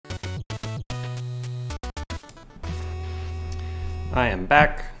I am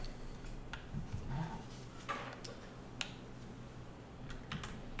back.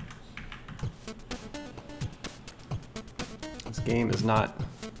 This game is not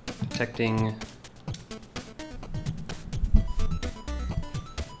detecting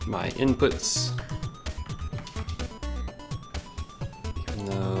my inputs, even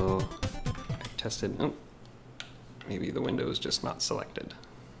though I tested. Oh, maybe the window is just not selected.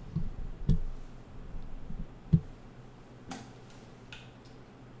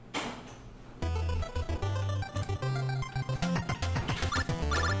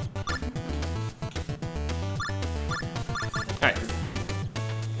 Alright.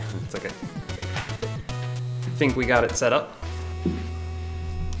 It's okay. I think we got it set up.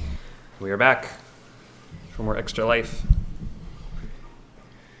 We are back for more Extra Life.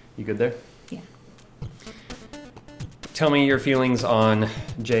 You good there? Yeah. Tell me your feelings on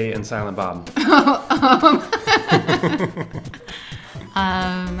Jay and Silent Bob.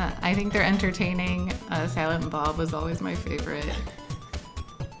 I think they're entertaining. Silent Bob was always my favorite.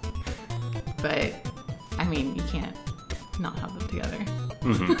 But, I mean, you can't not have them together.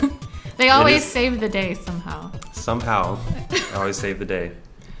 Mm-hmm. They always save the day somehow. Somehow. They always save the day.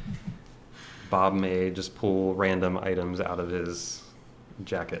 Bob may just pull random items out of his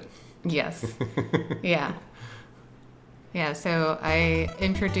jacket. Yes. Yeah. Yeah, so I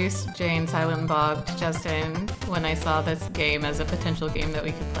introduced Jay and Silent Bob to Justin when I saw this game as a potential game that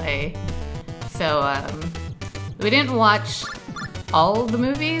we could play. So we didn't watch all the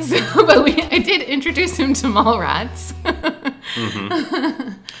movies, but I did introduce him to Mallrats.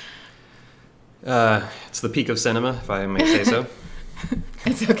 Mm-hmm. It's the peak of cinema, if I may say so.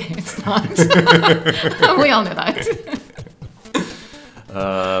 It's okay, it's not. We all know that.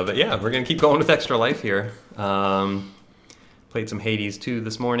 But yeah, we're going to keep going with Extra Life here. Played some Hades 2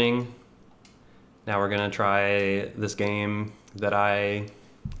 this morning. Now we're going to try this game that I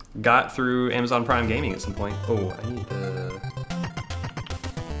got through Amazon Prime Gaming at some point. Oh, I need to...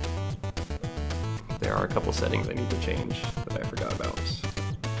 There are a couple settings I need to change that I forgot about.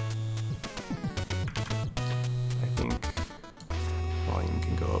 I think volume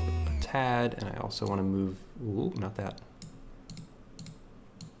can go up a tad, and I also want to move... Ooh, not that.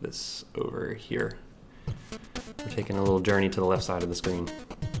 This over here. We're taking a little journey to the left side of the screen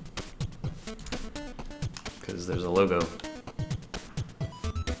because there's a logo.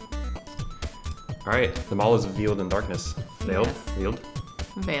 All right, the mall is veiled in darkness. Veiled? Yes. Veiled?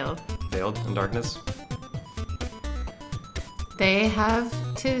 Veiled. Veiled in darkness. They have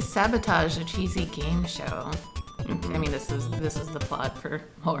to sabotage a cheesy game show. Mm-hmm. I mean, this is the plot for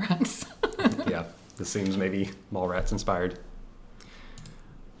Mallrats. Yeah, this seems maybe Mallrats inspired.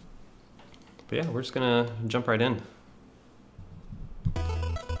 But yeah, we're just gonna jump right in.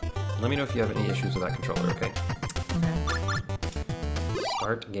 Let me know if you have any issues with that controller, okay? Okay.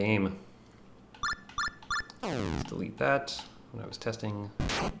 Start game. Let's delete that when I was testing.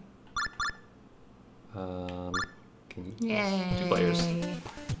 Can you? Yay. 2 players.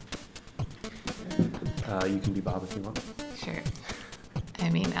 You can be Bob if you want. Sure. I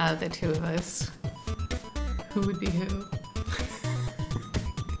mean, out of the two of us, who would be who?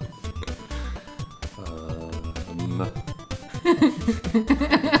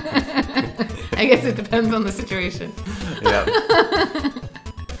 I guess it depends on the situation. Yeah.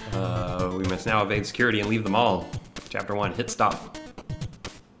 We must now evade security and leave the mall. Chapter 1, hit stop.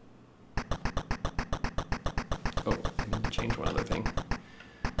 Oh, I need to change one other thing.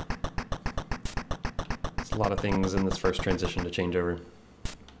 There's a lot of things in this first transition to change over.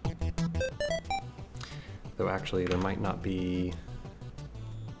 Though actually there might not be...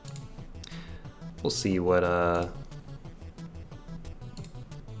 We'll see what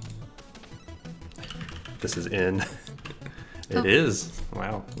this is in. It is.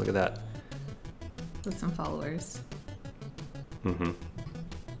 Wow, look at that. With some followers. Mm-hmm.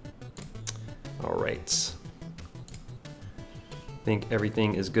 All right. I think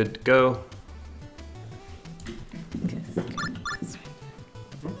everything is good to go.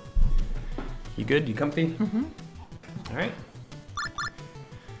 You good? You comfy? Mm-hmm. All right.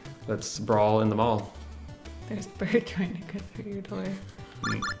 Let's brawl in the mall. There's a bird trying to get through your door.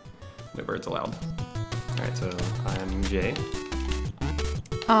 No birds allowed. All right, so I'm Jay.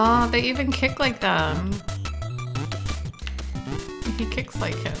 Oh, they even kick like them. He kicks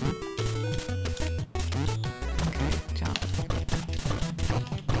like him. Okay, jump.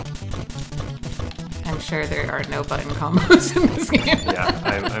 I'm sure there are no button combos in this game. Yeah,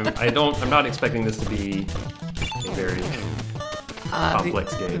 I'm not expecting this to be a very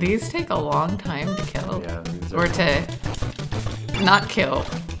complex game. These take a long time to kill. Yeah, these or to not kill.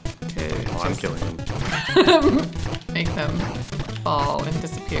 I'm killing them. Make them fall and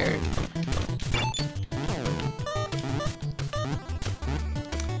disappear.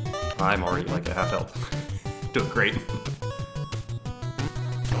 I'm already like at half health. Doing great.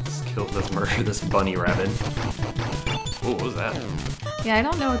 Let's kill this murder, this bunny rabbit. Oh, what was that? Yeah, I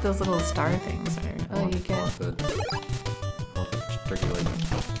don't know what those little star things are. Oh, you get turkey leg.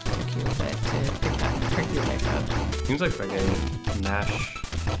 turkey with it to pick that turkey leg up. Seems like I mash.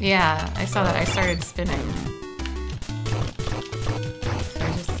 Yeah, I saw that. I started spinning.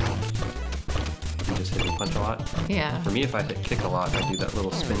 So You just hit and punch a lot. yeah. For me, if I hit kick a lot, I do that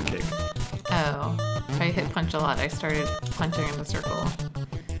little spin kick. Oh, if I hit punch a lot, I started punching in the circle.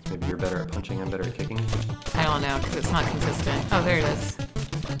 Maybe you're better at punching, I'm better at kicking. I don't know, because it's not consistent. Oh, there it is.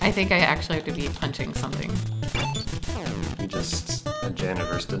 I think I actually have to be punching something. You just a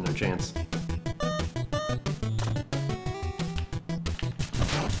janitor stood no chance.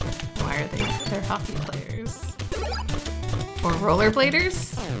 Why are they? They're hockey players. Or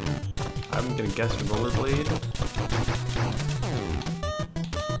rollerbladers? I'm gonna guess rollerblade.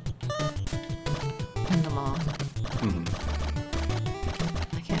 Pin them all. Hmm.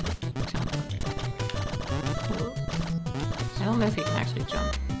 I can't jump. I don't know if you can actually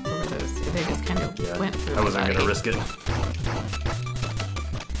jump over those. They just kind of Yeah, went through I wasn't the gonna body. risk it.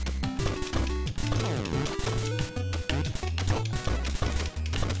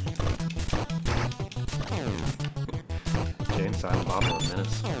 James, Silent Bob, or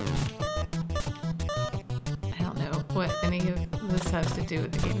Menace. I don't know what any of this has to do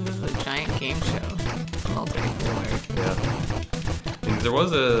with the game. This is a giant game show. Multi-floor. Yeah. I mean, there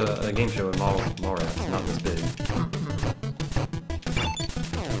was a game show in Mallrats, not this big. I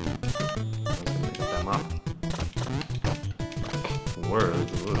was gonna pick up that mop. Word.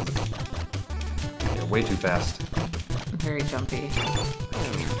 Yeah, way too fast. Very jumpy.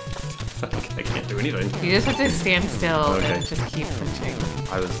 I can't do anything. You just have to stand still Okay. and just keep punching.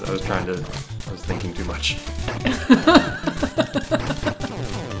 I was thinking too much.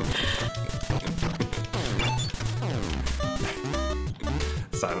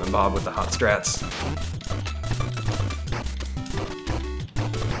 Silent Bob with the hot strats.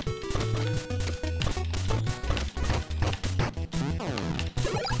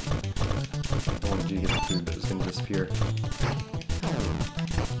 I wanted you to get the food, but it was going to disappear.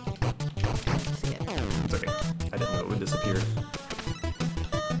 See it. It's okay. I didn't know it would disappear.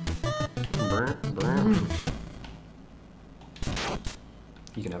 Burn, burn.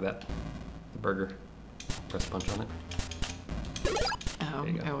 You can have that. The burger. Press punch on it. Oh, There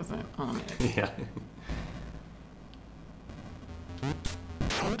you go. I wasn't on it. Yeah.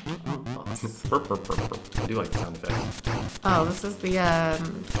 Oh, boss. Burp, burp, burp, burp. I do like the sound effects. Oh, this is the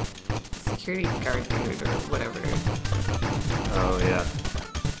security guard dude or whatever. Oh, yeah.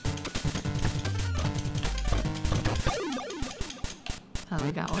 Oh,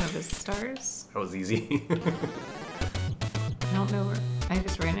 we got one of his stars. That was easy. I don't know where. I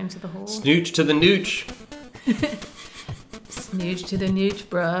just ran into the hole. Snooch to the nooch. Snooch to the nooch,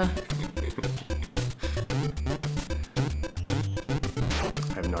 bruh.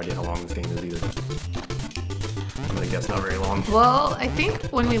 I have no idea how long this game is either. I'm gonna guess not very long. Well, I think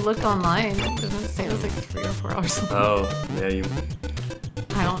when we looked online, it doesn't say it was like 3 or 4 hours long. Oh, yeah, you.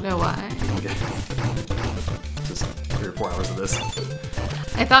 I don't know why. Okay. Just 3 or 4 hours of this.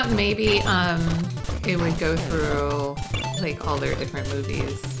 I thought maybe it would go through like all their different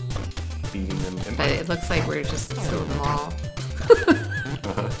movies, Beating them. but it looks like we're just so mall.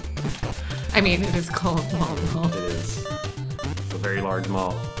 I mean, it is called Mall. It is. It's a very large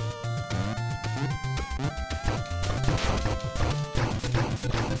mall.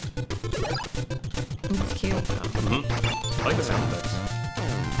 It's cute though. I like the sound effects.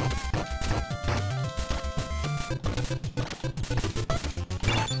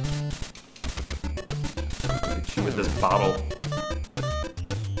 Shoot with this bottle.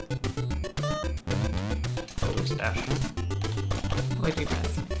 Oh, there's a dash. What'd you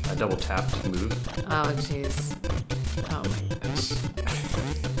press? I double tapped to move. Oh, jeez. Oh my gosh.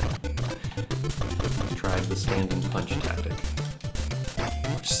 Tried the stand and punch tactic.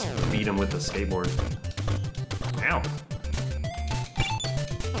 Just beat him with the skateboard. Ow.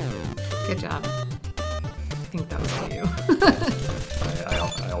 Good job. I think that was all you.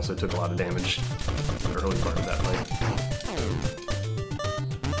 I also took a lot of damage in the early part of that fight.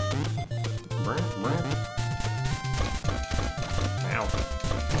 Ow.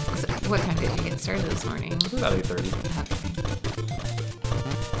 So, what time did you get started this morning? It was about 8:30. Okay.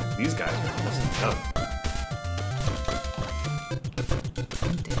 These guys are messing it up.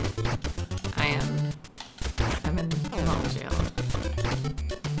 I'm dead. I'm in mall jail.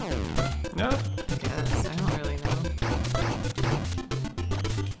 No. I guess. I don't really know.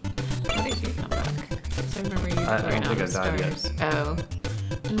 Throwing don't think out I've died yet. stars. Oh.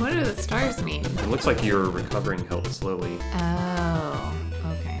 And what do the stars mean? It looks like you're recovering health slowly. Oh.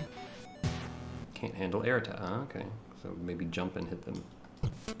 Okay. Can't handle air attack. Okay. So maybe jump and hit them.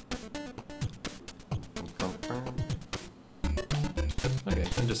 Okay,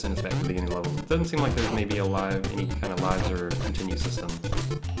 and just send us back to the beginning level. It doesn't seem like there's maybe any kind of lives or continue system.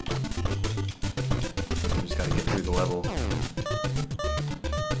 We just gotta get through the level.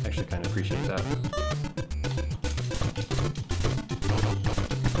 Actually kind of appreciate that.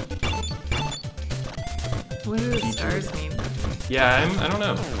 What do the stars mean? Yeah, I don't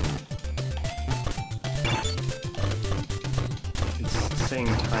know. It's saying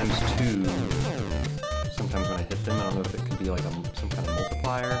 ×2. Sometimes when I hit them, I don't know if it could be like some kind of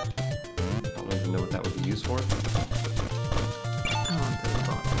multiplier. I don't even know what that would be used for. Oh, the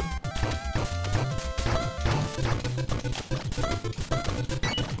bottom.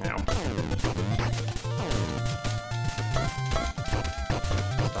 Ow.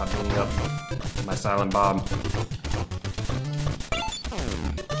 Stop beating up my silent Bob.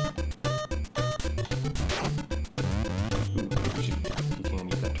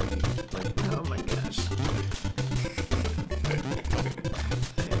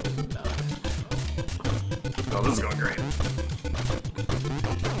 Oh, this is going great.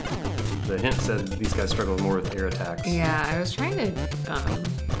 The hint said these guys struggle more with air attacks. Yeah, I was trying to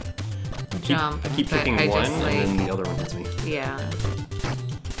jump. I keep but picking I one, just, like, and then the other one hits me. Yeah.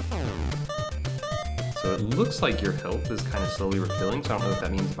 So it looks like your health is kind of slowly refilling, so I don't know if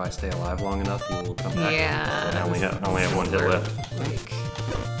that means if I stay alive long enough, you will come back. Yeah. And I only have one hit left. Like,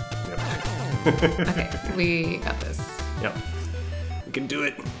 Yep. okay, we got this. Yep. We can do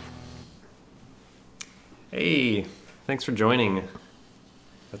it. Hey, thanks for joining.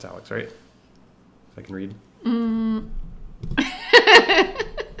 That's Alex, right? If I can read.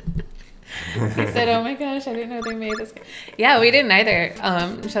 He said, "Oh my gosh, I didn't know they made this game." Yeah, we didn't either.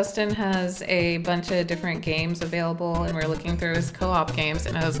 Justin has a bunch of different games available, and we're looking through his co-op games,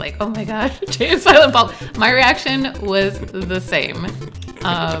 and I was like, "Oh my gosh, James Silent Bob!" My reaction was the same.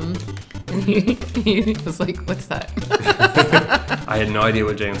 And he was like, "What's that?" I had no idea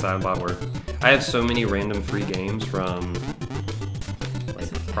what Jay and Silent Bob were. I have so many random free games from like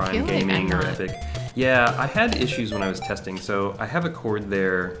Prime Gaming or Epic. Yeah, I had issues when I was testing, so I have a cord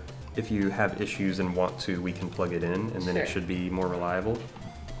there. If you have issues and want to, we can plug it in, and then it should be more reliable.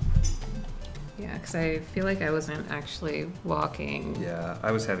 Yeah, because I feel like I wasn't actually walking. Yeah,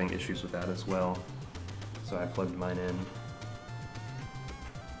 I was having issues with that as well, so I plugged mine in.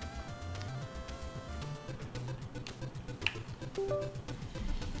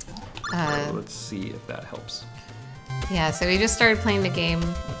 So let's see if that helps. Yeah, so we just started playing the game.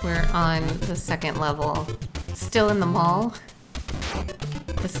 We're on the second level. Still in the mall.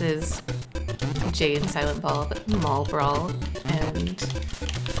 This is Jay and Silent Bob Mall Brawl, and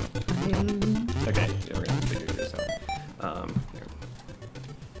Okay, yeah, we're gonna figure this out. Here.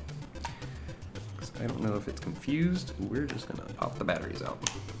 'Cause I don't know if it's confused. We're just gonna pop the batteries out.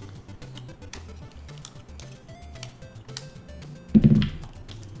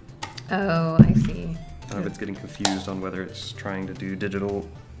 Oh, I see. I don't know if it's getting confused on whether it's trying to do digital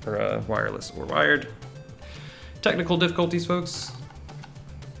or wireless or wired. Technical difficulties, folks.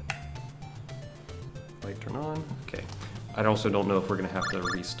 Light turn on. Okay. I also don't know if we're going to have to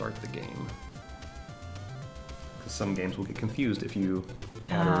restart the game. Because some games will get confused if you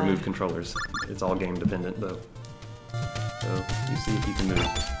add or remove controllers. It's all game dependent, though. So, you see if you can move.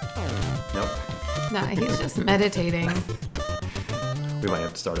 Nope. No, he's just meditating. We might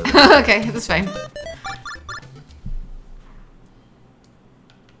have to start over. Okay, that's fine.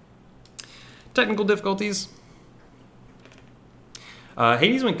 Technical difficulties.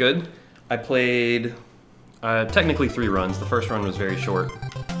 Hades went good. I played technically 3 runs. The first run was very short,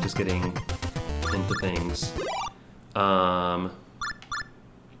 just getting into things. So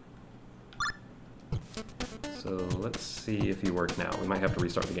let's see if you work now. We might have to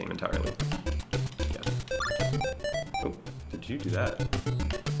restart the game entirely. Yeah. Oh, did you do that?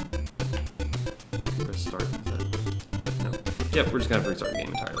 Press start. No. Yep, we're just gonna have to restart the game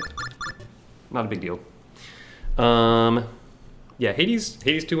entirely. Not a big deal. Yeah, Hades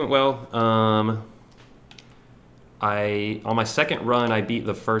 2 went well. On my second run, I beat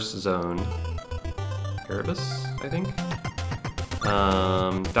the first zone. Erebus, I think.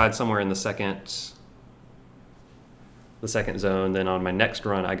 Died somewhere in the second zone. Then on my next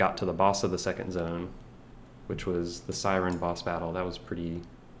run, I got to the boss of the second zone, which was the Siren boss battle. That was pretty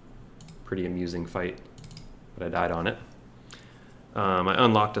amusing fight, but I died on it. I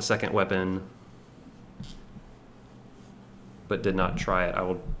unlocked a second weapon, but did not try it. I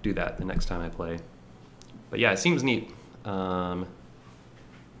will do that the next time I play. But yeah, it seems neat. Some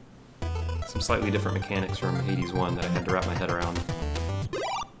slightly different mechanics from Hades 1 that I had to wrap my head around.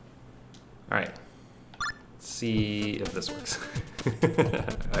 Alright. Let's see if this works.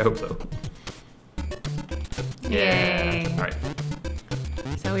 I hope so. Yay. Yeah. Alright.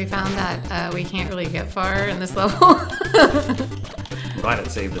 So we found that we can't really get far in this level. I'm glad it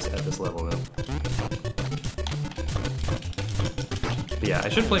saved us at this level, though. But yeah, I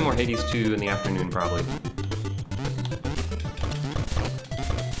should play more Hades 2 in the afternoon, probably.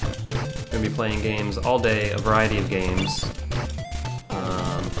 Gonna be playing games all day, a variety of games.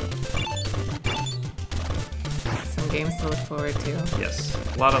 Some games to look forward to. Yes,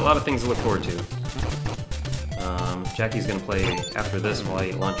 a lot of things to look forward to. Jackie's gonna play, after this while I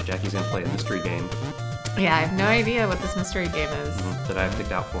eat lunch, Jackie's gonna play a mystery game. Yeah, I have no idea what this mystery game is. That I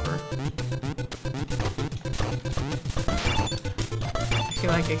picked out for her. I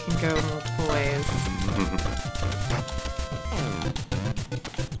feel like it can go multiple ways.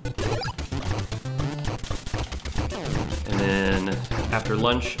 And then after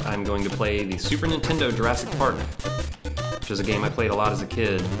lunch, I'm going to play the Super Nintendo Jurassic Park, which is a game I played a lot as a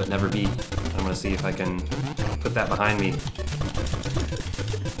kid but never beat. I'm gonna see if I can put that behind me.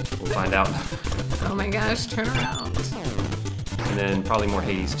 We'll find out. Oh my gosh, turn around. And then probably more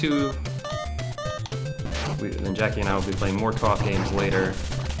Hades 2. Then Jackie and I will be playing more co-op games later.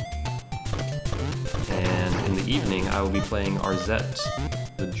 And in the evening, I will be playing Arzette,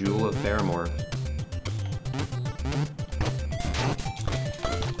 the Jewel of Fairmore.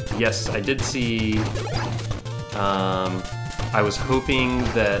 Yes, I did see... I was hoping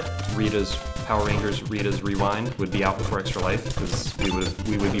that Power Rangers Rita's Rewind would be out before Extra Life, because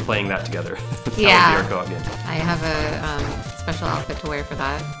we would be playing that together. That Yeah. would be our co-op game. I have a special outfit to wear for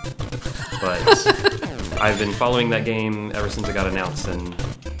that. But I've been following that game ever since it got announced, and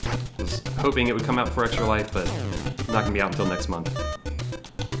was hoping it would come out before Extra Life, but not gonna be out until next month.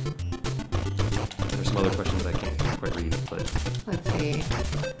 There's some other questions I can't quite read, but... Let's see.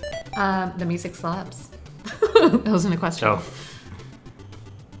 The music slaps. That wasn't a question. Oh.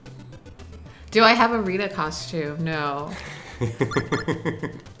 Do I have a Rita costume? No.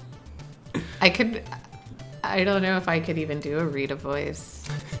 I don't know if I could even do a Rita voice.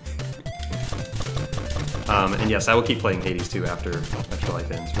 And yes, I will keep playing Hades 2 after Extra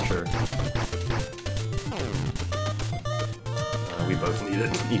Life ends, for sure. We both need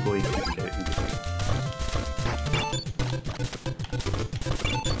it equally. You can get it equally.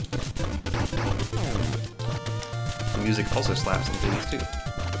 The music also slaps in Hades 2.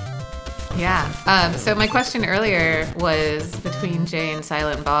 Yeah. So my question earlier was between Jay and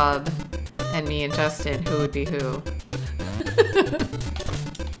Silent Bob and me and Justin, who would be who?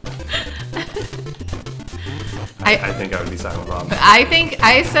 I think I would be Silent Bob. I think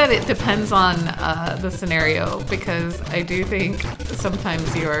I said it depends on the scenario, because I do think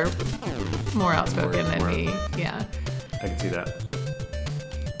sometimes you're more outspoken than me. Yeah. I can see that.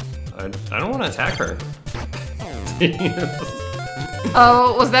 I don't want to attack her.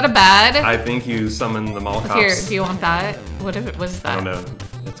 Oh, was that a bad? I think you summoned the mall cops. Here, do you want that? What if it was that? I don't know.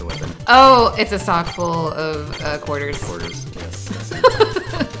 It's a weapon. Oh, it's a sock full of quarters. Quarters, yes.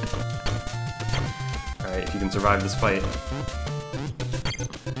 Alright, if you can survive this fight.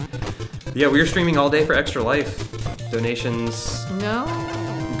 Yeah, we are streaming all day for Extra Life. Donations No.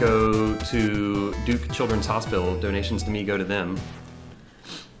 go to Duke Children's Hospital. Donations to me go to them.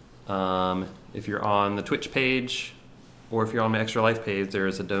 If you're on the Twitch page, or if you're on my Extra Life page, there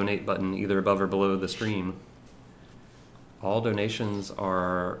is a donate button either above or below the stream. All donations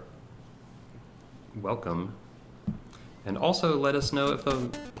are welcome. And also let us know if the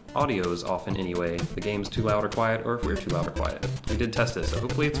audio is off in any way, if the game's too loud or quiet, or if we're too loud or quiet. We did test it, so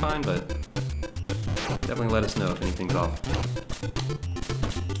hopefully it's fine, but definitely let us know if anything's off.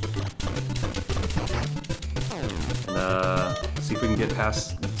 And see if we can get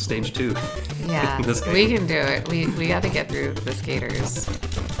past stage 2. Yeah, in this game. we can do it. We got to get through the skaters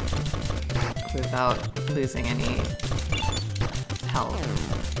without losing any health.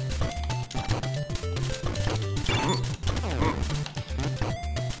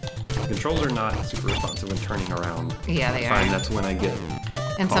 The controls are not super responsive when turning around. Yeah, they I find are. that's when I get.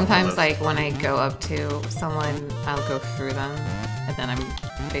 And caught sometimes, with like, when I go up to someone, I'll go through them, and then I'm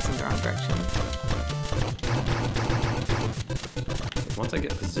facing the wrong direction. Once I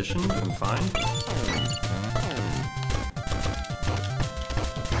get positioned, I'm fine.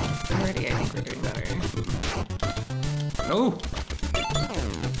 Already, I think we're doing better. Oh!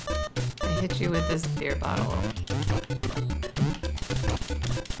 I hit you with this beer bottle.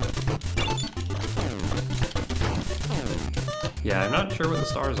 Yeah, I'm not sure what the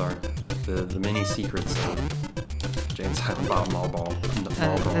stars are. The many secrets of Jane Silent Bob Mall Ball.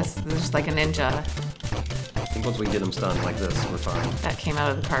 This is just like a ninja. I think once we get him stunned like this, we're fine. That came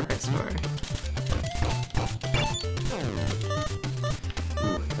out of the carpet store.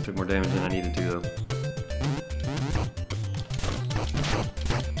 Ooh, I took more damage than I needed to, though.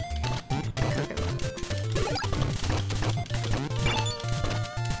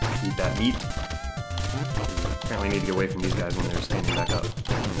 Eat that meat. Apparently I need to get away from these guys when they're standing back up.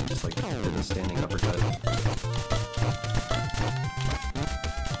 Just like did a standing uppercut.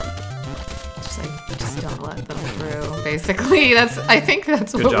 Just don't let them through. Basically, I think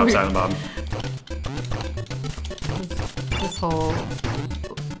that's Good what job, we're... Silent Bob. This whole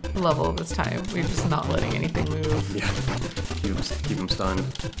level this time, we're just not letting anything move. Yeah. Keep him stunned.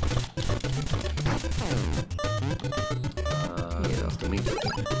 Still me.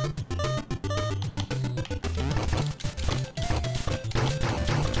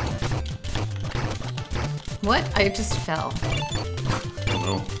 What? I just fell.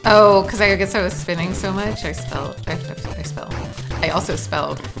 Oh, Oh, because I guess I was spinning so much, I spelled. I also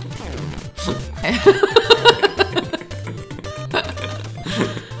spelled.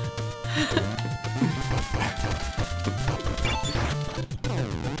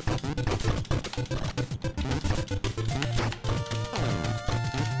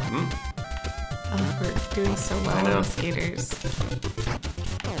 Oh, we're doing so well I know. with skaters.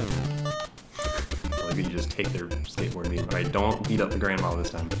 like you just take their skateboard and beat them. Alright, don't beat up the grandma this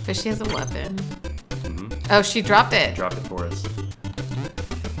time. But she has a weapon. Mm-hmm. Oh, she dropped it. Drop it for us.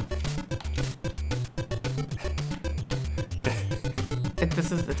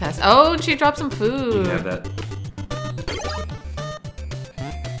 This is the test. Oh, she dropped some You food. can have that.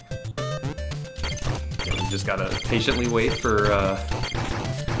 Yeah, we just gotta patiently wait for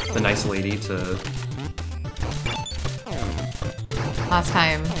the nice lady to... Last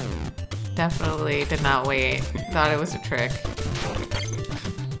time, definitely did not wait. Thought it was a trick.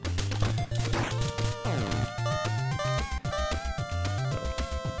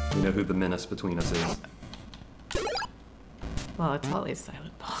 You know who the menace between us is. Well, it's always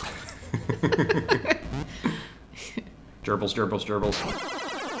Silent Bob. Gerbils, gerbils,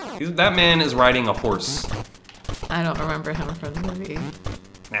 gerbils. That man is riding a horse. I don't remember him from the movie.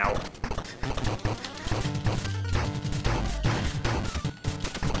 Now.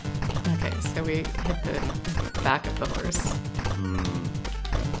 Okay, so we hit the back of the horse.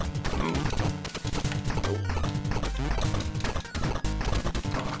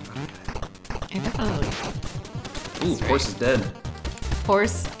 I definitely... Ooh, That's horse is dead.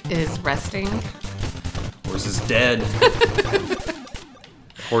 Horse is resting. Horse is dead.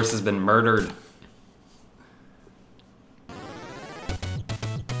 Horse has been murdered.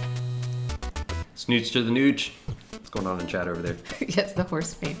 Snooch to the nooch. What's going on in chat over there? Yes, the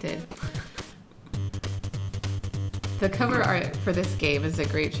horse fainted. The cover art for this game is a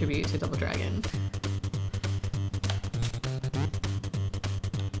great tribute to Double Dragon.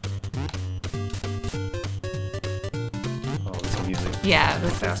 Oh, this music. Yeah,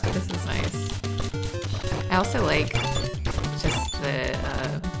 this Fantastic. is nice. I also like just the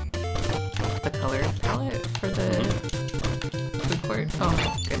color palette for the food court. Oh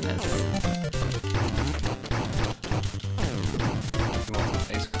my goodness. You want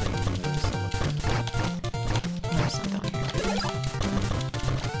some ice cream? There's some down here too.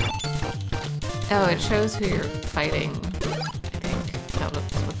 Oh, it shows who you're fighting. I think that was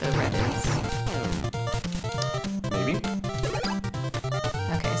what the red is. Maybe?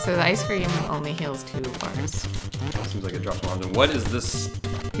 Okay, so the ice cream only heals 2 bars. Seems like it drops more than. What is this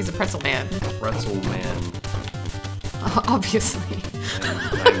He's a pretzel man. pretzel man? Obviously.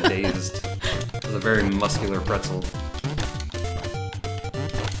 I'm dazed. It's a very muscular pretzel.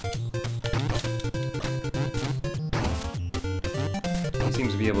 He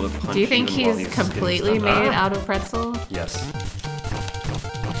seems to be able to punch. Do you think even while he's getting completely stunned. made out of pretzel? Yes.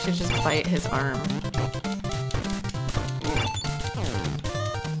 We should just bite his arm.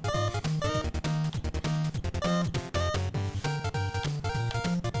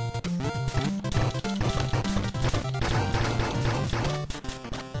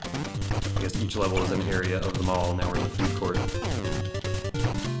 I guess each level is an area of the mall. Now we're in the food court.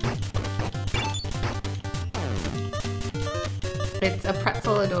 It's a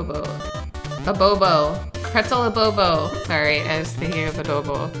pretzel adobo. Abobo. Pretzel abobo. Sorry, I was thinking of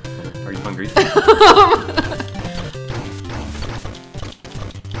adobo. Are you hungry?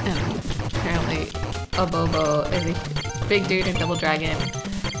 Apparently, abobo is a big dude in Double Dragon,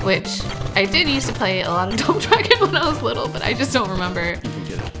 which I did used to play a lot of Double Dragon when I was little, but I just don't remember. You can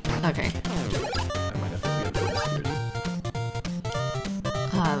get it. Okay. I might have to be able to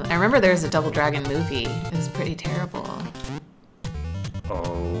I remember there was a Double Dragon movie. It was pretty terrible.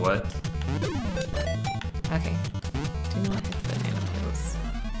 Oh, what? Okay. Do not hit the banana peels.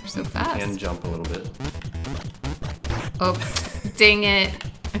 They're so fast. And jump a little bit. Oh, dang it.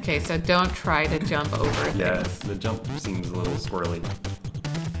 Okay, so don't try to jump over Yeah, things. the jump seems a little squirrely.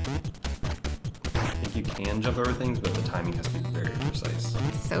 I think you can jump over things, but the timing has to be very precise.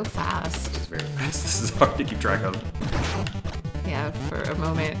 It's so fast. It's very fast. This is hard to keep track of. Yeah, for a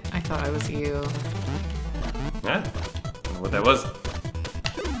moment, I thought I was you. Yeah, I don't know what that was.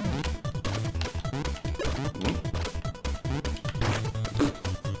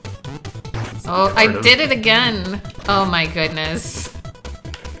 Oh, I did it again. Oh my goodness.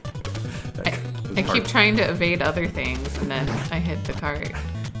 I keep trying to evade other things and then I hit the cart.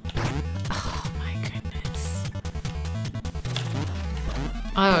 Oh my goodness.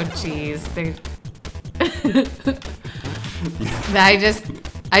 Oh jeez. I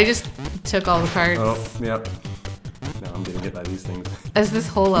just took all the cards. Oh, yep. Now I'm getting hit by these things. Is this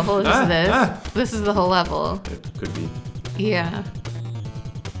whole level just this? This is the whole level. It could be. Yeah.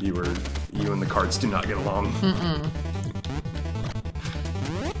 You and the cards do not get along. Mm-mm.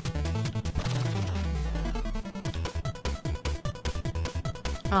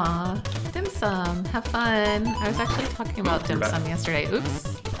 Aw, dim sum. Have fun. I was actually talking about dim sum yesterday.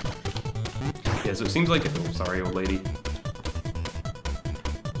 Oops. Yeah, so it seems like... Oh, sorry, old lady.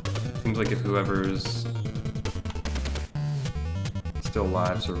 Seems like if whoever's still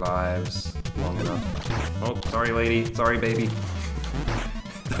alive survives long enough. Oh, sorry, lady. Sorry, baby.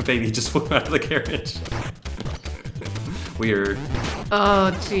 The baby just flew out of the carriage. Weird.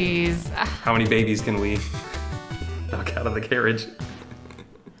 Oh, jeez. How many babies can we knock out of the carriage?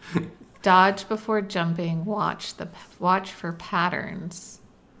 Dodge before jumping. Watch for patterns.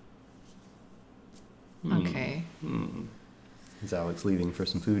 Okay. Is Alex leaving for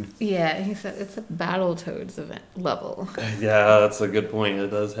some food? Yeah, he said it's a Battletoads event level. Yeah, that's a good point. It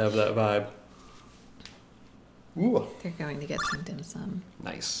does have that vibe. Ooh. They're going to get some dim sum.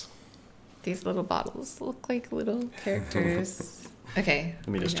 Nice. These little bottles look like little characters. Okay. Let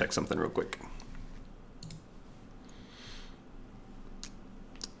me just check something real quick.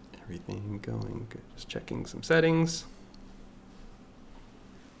 Everything going good. Just checking some settings.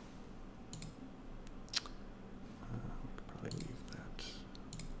 We could probably leave that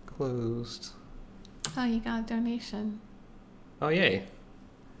closed. Oh, you got a donation. Oh, yay.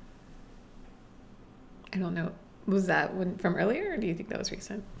 I don't know. Was that from earlier, or do you think that was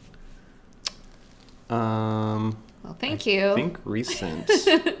recent? Well, thank you. I think recent.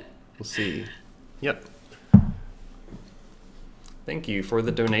 We'll see. Yep. Thank you for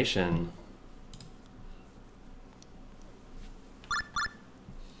the donation.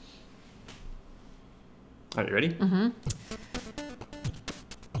 Are you ready? Mm-hmm.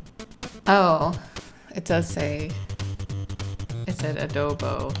 Oh, it does say. It said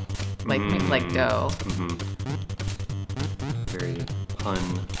adobo, like dough. Mm-hmm. Very pun.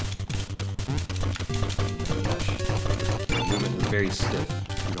 The movement is very stiff.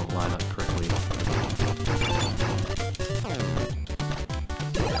 You don't line up correctly.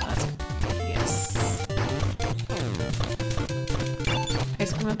 Yes.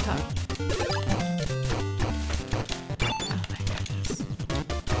 Ice cream up top. Oh my goodness.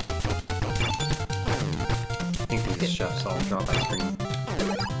 I think these chefs all drop ice cream. I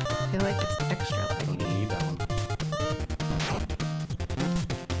feel like it's extra I light. don't need that one.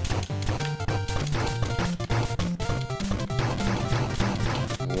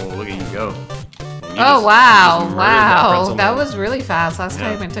 Whoa, look at you go. And you Oh just wow, murdered wow. pretzel That man. was really fast. Last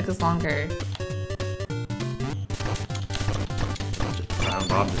Yeah. time it took us longer.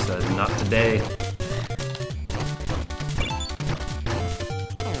 Bob just said, not today.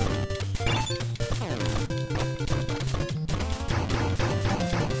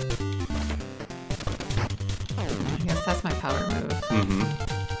 I guess that's my power move. Mm-hmm.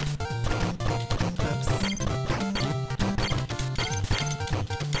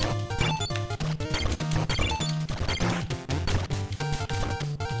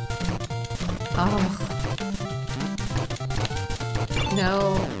 Oh.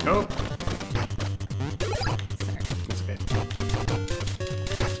 No. Oh. Sorry. It's okay.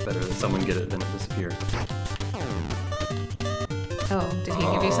 It's better that someone get it than it disappear. Oh, did he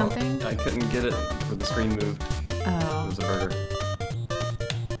give you something? I couldn't get it for the screen moved. It Oh. was a burger.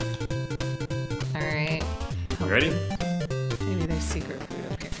 Alright. You ready? Maybe there's secret food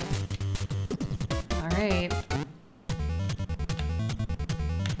up here. Alright.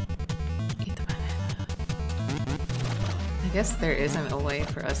 Eat the banana. I guess there isn't a way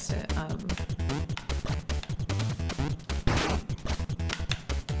for us to,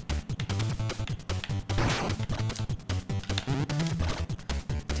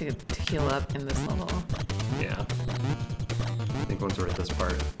 heal up in this level. Yeah. I think once we're at this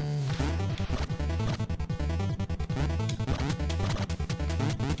part.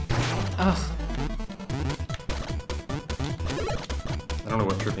 Ugh. I don't know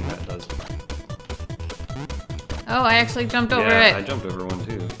what tripping that does. Oh, I actually jumped over yeah, it. I jumped over one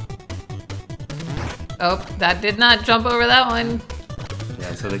too. Oh, that did not jump over that one.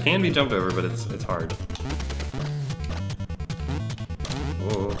 Yeah, so they can be jumped over, but it's hard.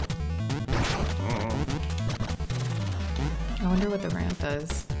 Whoa. Oh. I wonder what the ramp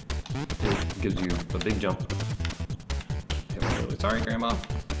does. It gives you a big jump. Okay, I'm really sorry, Grandma.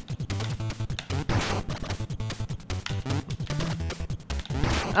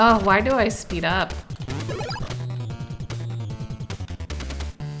 Oh, why do I speed up?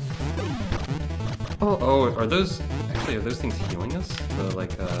 Oh, are those things healing us? The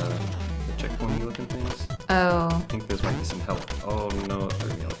checkpoint looking things? Oh. I think those might be some help. Oh no, it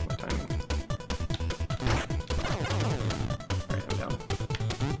threw me off my timing. Alright, I'm down.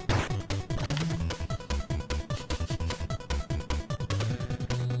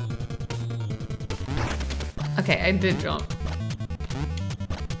 Okay, I did jump.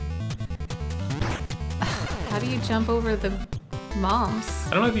 How do you jump over the moms?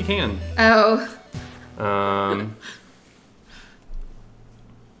 I don't know if you can. Oh.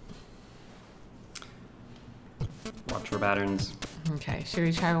 Watch for patterns. Okay, should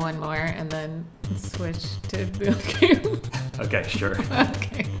we try one more and then switch to the game? Okay, sure.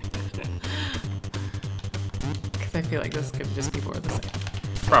 Okay. Because I feel like this could just be more of the same.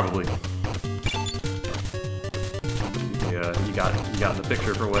 Probably. Yeah, you got the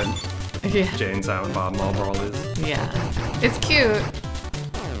picture for what Yeah. Jay and Silent Bob Mall Brawl is. Yeah. It's cute.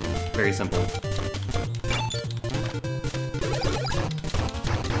 Very simple.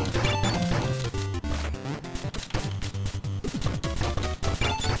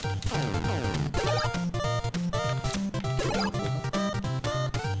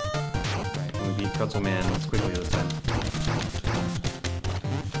 We beat Pretzel Man quickly this time.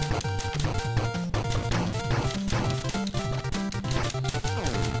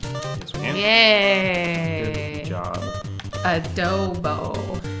 Yes, we can. Yay! Good job. Adobo.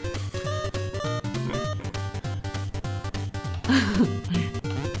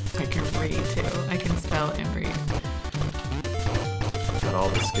 I can read too. I can spell and read. Got all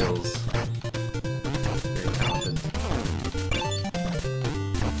the skills. Very talented.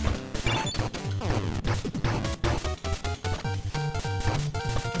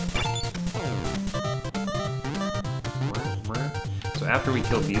 So after we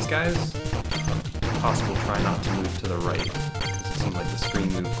killed these guys, it's possible try not to move to the right. Because it seemed like the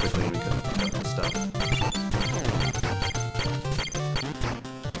screen moved quickly and we couldn't pick up the stuff.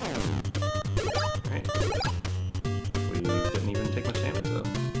 Right. We didn't even take much damage though.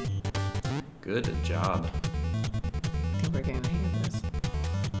 Good job. I think we're getting the hang of this.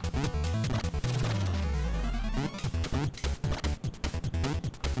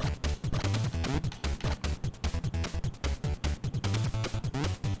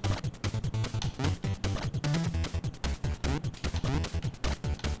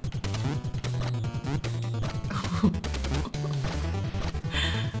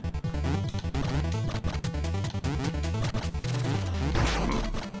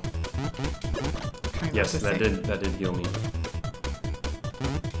 Yes, that did heal me.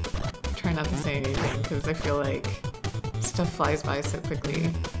 Try not to say anything because I feel like stuff flies by so quickly.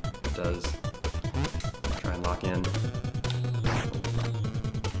 It does. Try and lock in.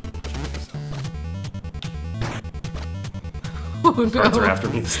 Oh no! Cards are after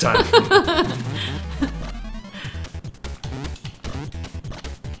me this time.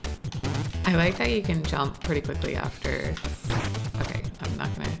 I like that you can jump pretty quickly after. Okay, I'm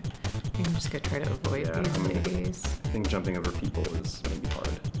not gonna. I'm just gonna try to avoid Yeah, these I mean, ladies. I think jumping over people is maybe hard.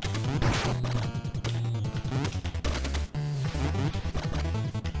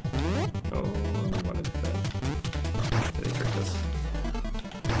 Oh, we wanted that. They tricked us.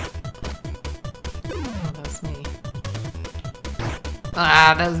 Oh, that was me.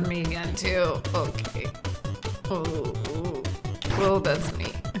 Ah, that was me again too. Okay. Oh, that's me.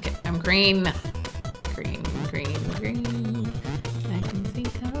 Okay, I'm green. Green. I can see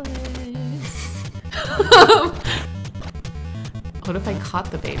colors. What if I caught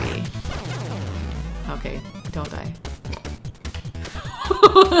the baby? Okay, don't die.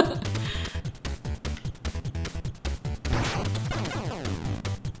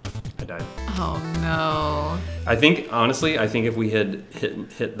 I died. Oh no. I think, honestly, if we had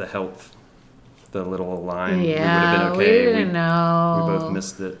hit the health, the little line, we would have been okay. We didn't know. We both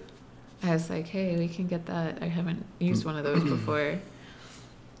missed it. I was like, hey, we can get that. I haven't used one of those before.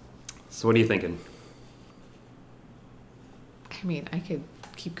 So what are you thinking? I mean, I could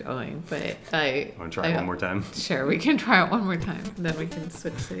keep going, but I Want to try it one more time? Sure, we can try it one more time. Then we can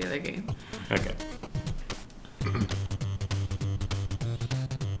switch to the other game. Okay. I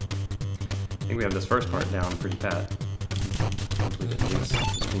think we have this first part down pretty pat. Hopefully it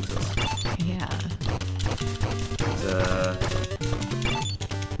jinx us. Yeah. It's,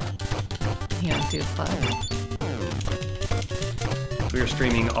 do plus. We are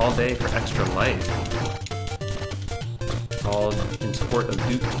streaming all day for Extra Life. All in support of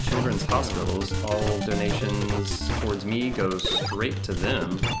Duke Children's Hospitals. All donations towards me go straight to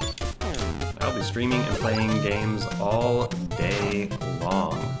them. I'll be streaming and playing games all day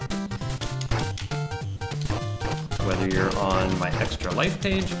long. Whether you're on my Extra Life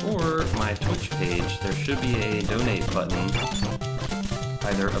page or my Twitch page, there should be a donate button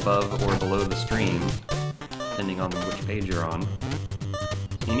either above or below the stream, depending on which page you're on.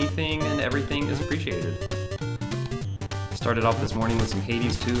 Anything and everything is appreciated. Started off this morning with some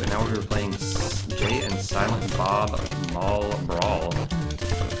Hades 2, and now we're playing Jay and Silent Bob Mall Brawl.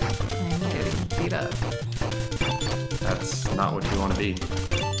 I'm getting beat up. That's not what you want to be.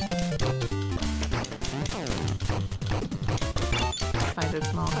 By the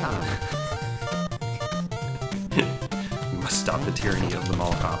small cop. You must stop the tyranny of the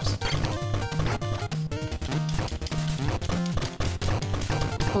mall cops.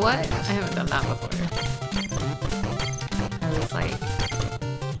 What? I haven't done that before. I was like...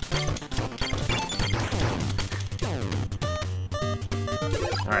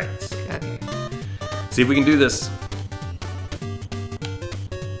 Alright. Okay. See if we can do this.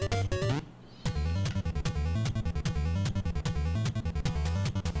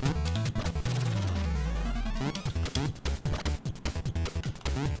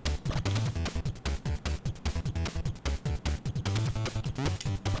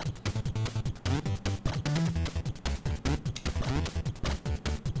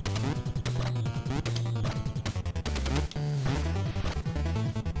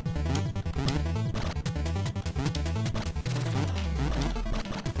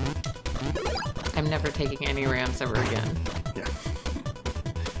 I'm never taking any ramps ever again. Yeah.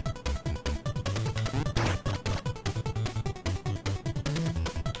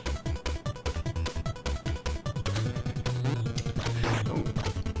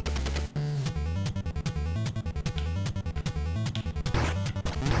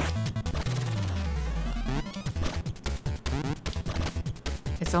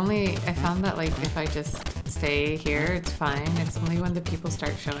 It's only, I found that like if I just stay here, it's fine. It's only when the people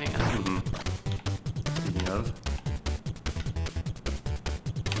start showing up. Mm-hmm. Speaking of.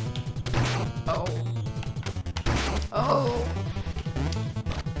 Oh. Oh.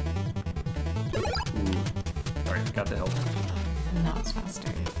 Alright, got the help. Now it's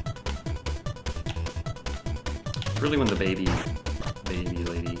faster. Really when the baby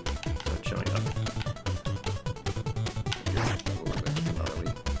lady starts showing up.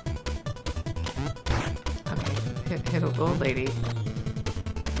 Hit an old lady.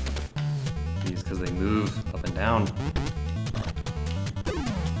 These because they move up and down.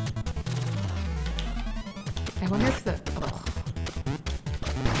 I wonder if the... Oh.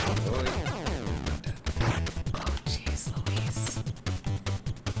 Oh, jeez Louise.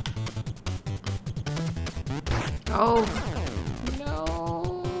 Oh.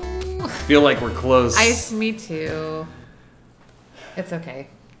 No. Feel like we're close. Me too. It's okay.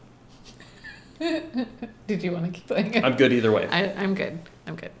 Did you want to keep playing it? I'm good either way. I'm good.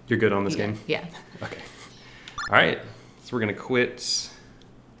 I'm good. You're good on this game? Yeah. Okay. All right. So we're going to quit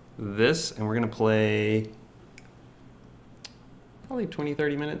this and we're going to play probably 20,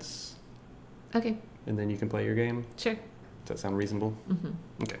 30 minutes. Okay. And then you can play your game. Sure. Does that sound reasonable? Mm-hmm.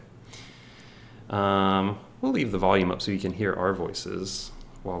 Okay. We'll leave the volume up so you can hear our voices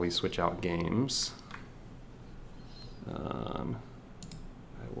while we switch out games.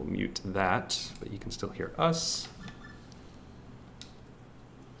 I will mute that, but you can still hear us.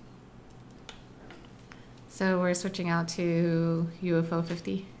 So we're switching out to UFO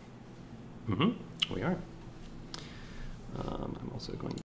 50. Mm-hmm. We are. I'm also going